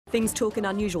Things took an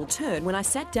unusual turn when I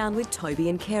sat down with Tobey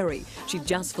and Carey. She'd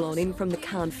just flown in from the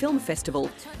CANT Film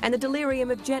Festival, and the delirium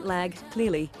of jet lag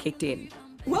clearly kicked in.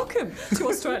 Welcome to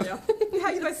Australia. How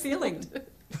are you both feeling?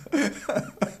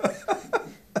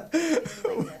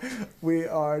 We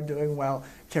are doing well.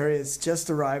 Carey has just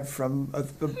arrived from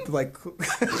close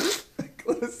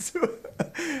to.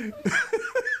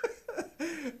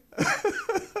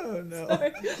 Oh no.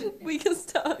 Sorry. We can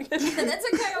start again. That's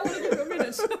okay, I want to give you a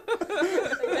minute.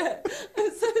 Okay.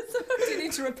 I'm so sorry. Do you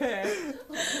need to repair?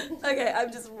 Okay,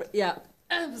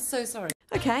 I'm so sorry.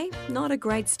 Okay, not a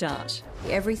great start.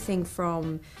 Everything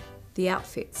from the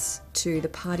outfits to the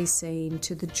party scene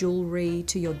to the jewellery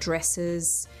to your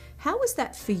dresses. How was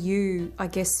that for you, I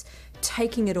guess,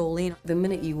 taking it all in? The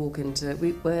minute you walk into,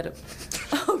 we had a...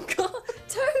 Oh God,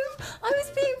 Tobe, I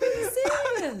was being really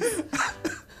serious.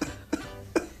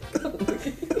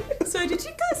 So did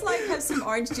you guys have some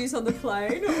orange juice on the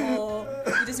plane, or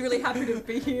you're just really happy to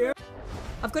be here?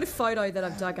 I've got a photo that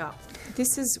I've dug up.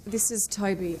 This is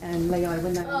Toby and Leo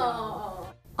when they were young.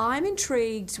 I'm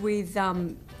intrigued with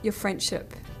your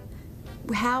friendship.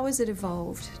 How has it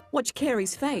evolved? Watch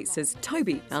Carey's face as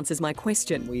Tobey answers my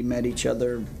question. We met each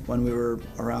other when we were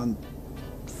around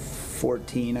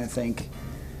 14, I think.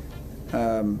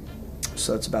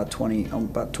 So it's about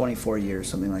 24 years,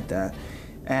 something like that.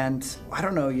 And I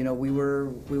don't know, we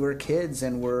were kids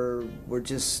and we're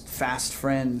just fast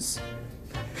friends.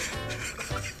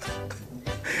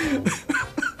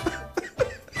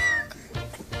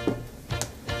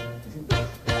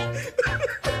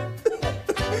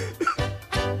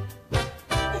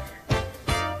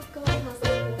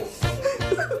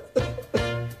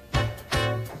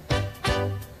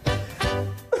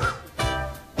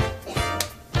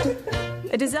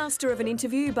 A disaster of an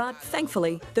interview, but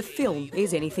thankfully, the film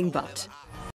is anything but.